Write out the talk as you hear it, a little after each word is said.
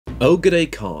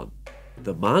Ögedei Khan,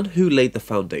 the man who laid the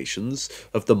foundations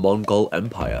of the Mongol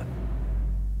Empire.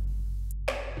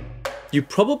 You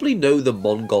probably know the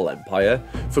Mongol Empire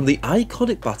from the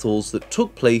iconic battles that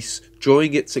took place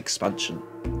during its expansion.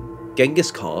 Genghis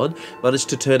Khan managed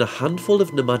to turn a handful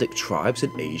of nomadic tribes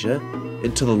in Asia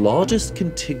into the largest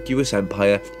contiguous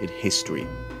empire in history.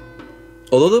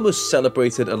 Although the most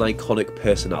celebrated and iconic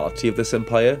personality of this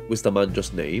empire was the man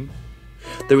just named,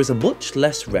 there is a much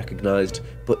less recognised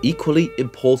but equally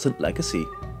important legacy: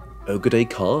 Ögedei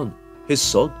Khan, his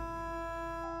son.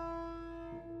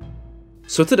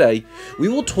 So today, we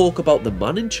will talk about the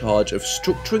man in charge of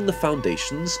structuring the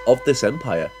foundations of this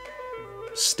empire.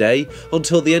 Stay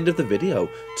until the end of the video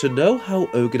to know how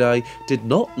Ögedei did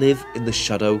not live in the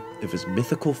shadow of his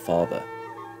mythical father.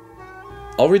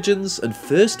 Origins and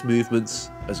first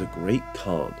movements as a great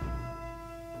Khan.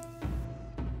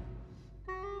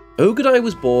 Ögedei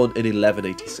was born in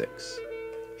 1186.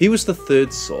 He was the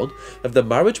third son of the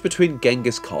marriage between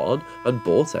Genghis Khan and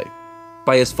Borte.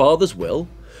 By his father's will,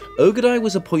 Ögedei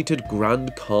was appointed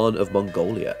Grand Khan of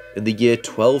Mongolia in the year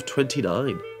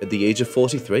 1229 at the age of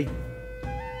 43.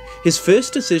 His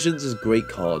first decisions as Great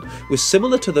Khan were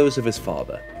similar to those of his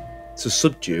father: to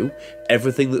subdue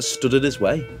everything that stood in his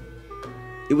way.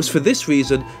 It was for this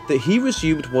reason that he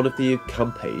resumed one of the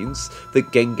campaigns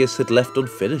that Genghis had left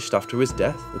unfinished after his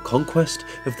death, the conquest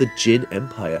of the Jin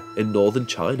Empire in northern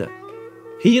China.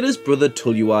 He and his brother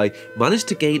Tuluai managed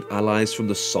to gain allies from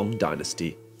the Song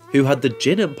dynasty, who had the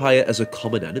Jin Empire as a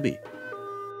common enemy.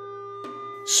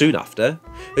 Soon after,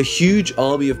 a huge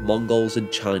army of Mongols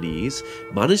and Chinese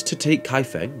managed to take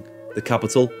Kaifeng, the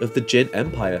capital of the Jin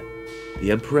Empire.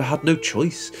 The emperor had no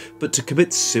choice but to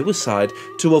commit suicide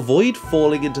to avoid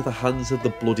falling into the hands of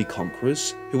the bloody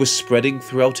conquerors who were spreading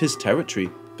throughout his territory.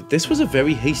 But this was a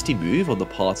very hasty move on the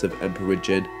part of Emperor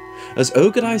Jin, as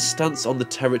Ögedei's stance on the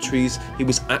territories he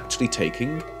was actually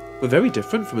taking were very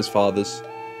different from his father's.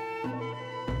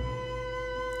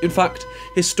 In fact,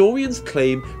 historians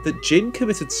claim that Jin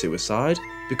committed suicide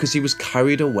because he was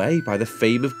carried away by the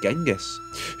fame of Genghis,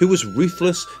 who was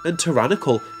ruthless and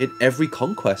tyrannical in every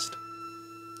conquest.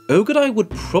 Ögedei would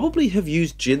probably have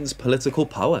used Jin's political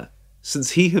power,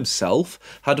 since he himself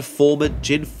had a former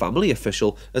Jin family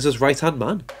official as his right-hand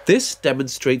man. This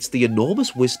demonstrates the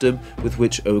enormous wisdom with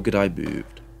which Ögedei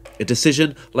moved. A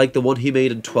decision like the one he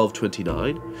made in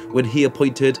 1229, when he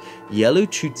appointed Yelu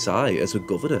Chucai as a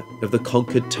governor of the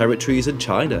conquered territories in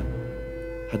China,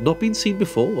 had not been seen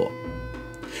before.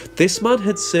 This man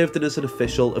had served as an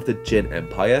official of the Jin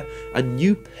Empire and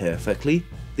knew perfectly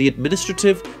the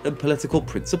administrative and political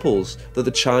principles that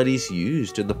the Chinese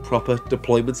used in the proper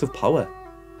deployment of power.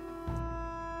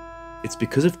 It's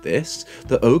because of this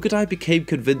that Ögedei became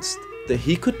convinced that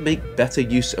he could make better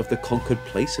use of the conquered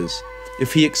places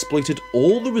if he exploited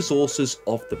all the resources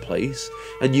of the place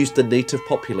and used the native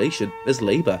population as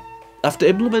labour. After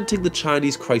implementing the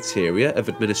Chinese criteria of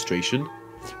administration,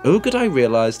 Ögedei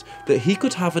realised that he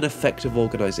could have an effective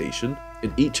organisation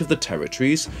in each of the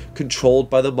territories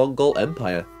controlled by the Mongol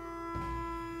Empire.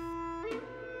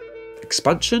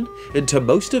 Expansion into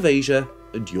most of Asia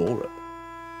and Europe.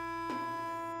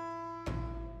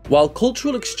 While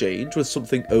cultural exchange was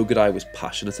something Ögedei was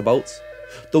passionate about,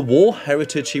 the war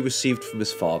heritage he received from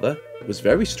his father was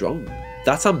very strong.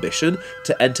 That ambition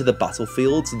to enter the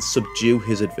battlefields and subdue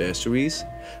his adversaries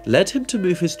led him to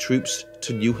move his troops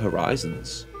to new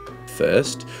horizons.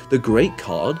 First, the Great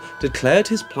Khan declared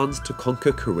his plans to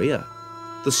conquer Korea,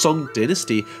 the Song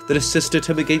dynasty that assisted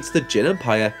him against the Jin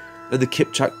Empire and the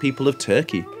Kipchak people of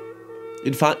Turkey.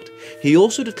 In fact, he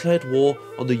also declared war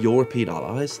on the European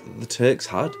allies that the Turks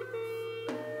had.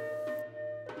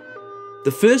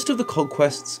 The first of the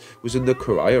conquests was in the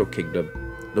Goryeo Kingdom,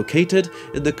 located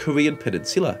in the Korean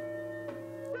peninsula.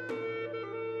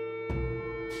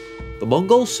 The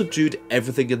Mongols subdued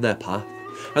everything in their path,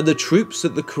 and the troops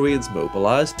that the Koreans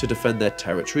mobilised to defend their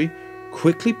territory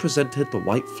quickly presented the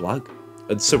white flag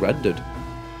and surrendered.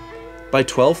 By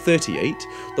 1238,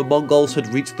 the Mongols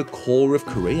had reached the core of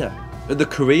Korea, and the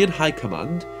Korean High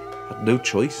Command had no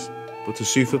choice but to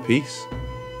sue for peace.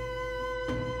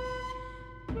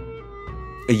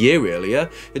 A year earlier,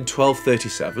 in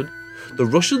 1237, the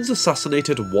Russians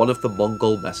assassinated one of the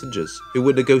Mongol messengers who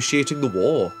were negotiating the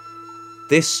war.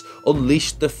 This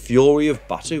unleashed the fury of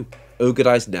Batu,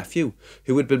 Ögedei's nephew,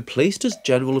 who had been placed as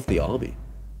general of the army.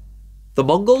 The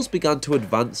Mongols began to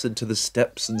advance into the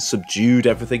steppes and subdued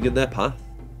everything in their path.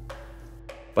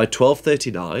 By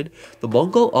 1239, the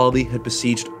Mongol army had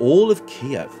besieged all of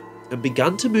Kiev and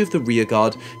began to move the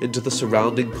rearguard into the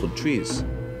surrounding countries.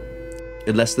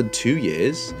 In less than 2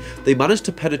 years, they managed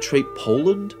to penetrate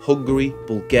Poland, Hungary,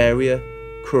 Bulgaria,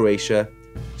 Croatia,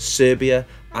 Serbia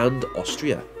and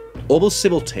Austria. Almost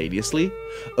simultaneously,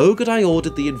 Ögedei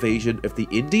ordered the invasion of the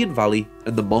Indian Valley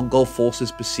and the Mongol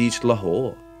forces besieged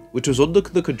Lahore, which was under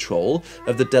the control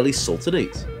of the Delhi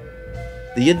Sultanate.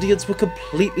 The Indians were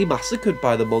completely massacred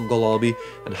by the Mongol army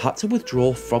and had to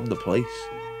withdraw from the place.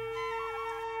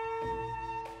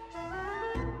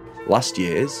 Last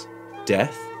years,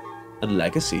 death and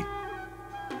legacy.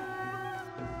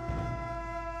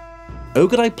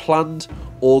 Ögedei planned,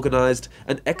 organised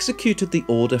and executed the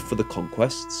order for the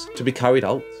conquests to be carried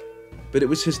out, but it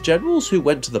was his generals who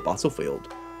went to the battlefield.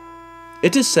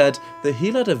 It is said that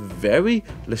he led a very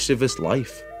lascivious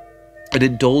life and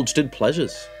indulged in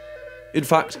pleasures. In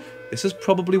fact, this is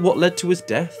probably what led to his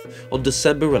death on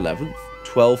December 11th,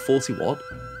 1241.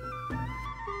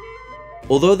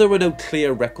 Although there are no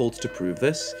clear records to prove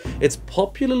this, it's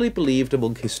popularly believed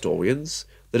among historians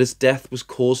that his death was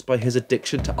caused by his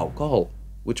addiction to alcohol,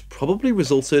 which probably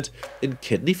resulted in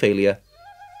kidney failure.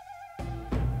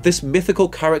 This mythical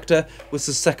character was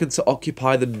the second to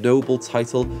occupy the noble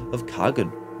title of Khagan,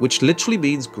 which literally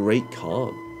means Great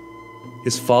Khan.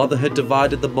 His father had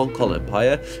divided the Mongol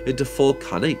Empire into 4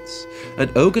 khanates, and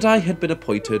Ögedei had been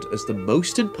appointed as the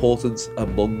most important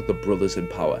among the brothers in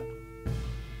power.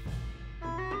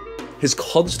 His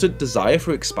constant desire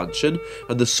for expansion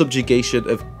and the subjugation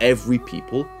of every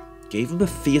people gave him a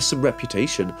fearsome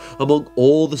reputation among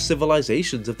all the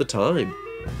civilizations of the time.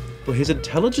 But his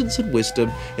intelligence and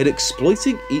wisdom in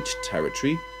exploiting each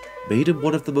territory made him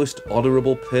one of the most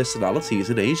honourable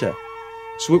personalities in Asia,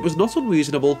 so it was not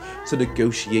unreasonable to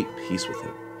negotiate peace with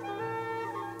him.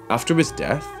 After his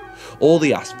death, all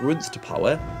the aspirants to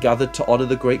power gathered to honour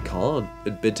the Great Khan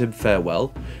and bid him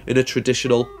farewell in a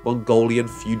traditional Mongolian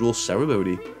funeral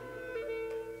ceremony.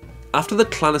 After the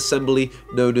clan assembly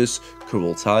known as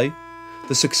Kurultai,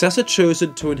 the successor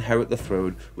chosen to inherit the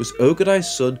throne was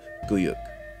Ögedei's son Guyuk.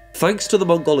 Thanks to the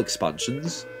Mongol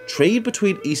expansions, trade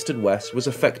between East and West was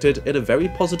affected in a very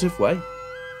positive way.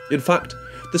 In fact,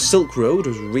 the Silk Road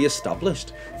was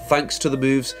re-established thanks to the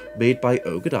moves made by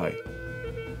Ögedei.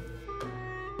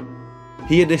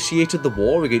 He initiated the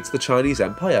war against the Chinese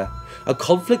Empire, a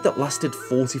conflict that lasted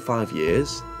 45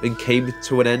 years and came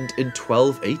to an end in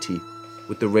 1280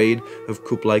 with the reign of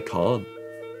Kublai Khan.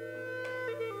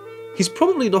 He's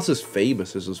probably not as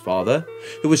famous as his father,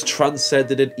 who was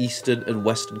transcended in Eastern and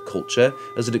Western culture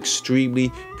as an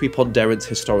extremely preponderant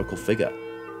historical figure.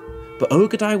 But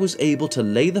Ögedei was able to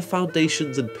lay the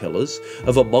foundations and pillars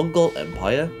of a Mongol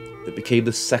Empire that became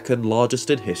the second largest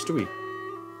in history.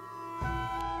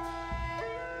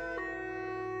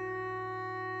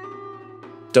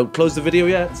 Don't close the video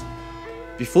yet.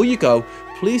 Before you go,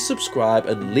 please subscribe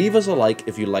and leave us a like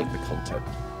if you like the content.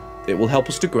 It will help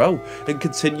us to grow and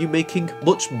continue making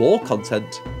much more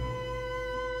content.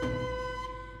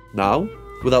 Now,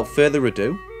 without further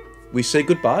ado, we say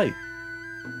goodbye.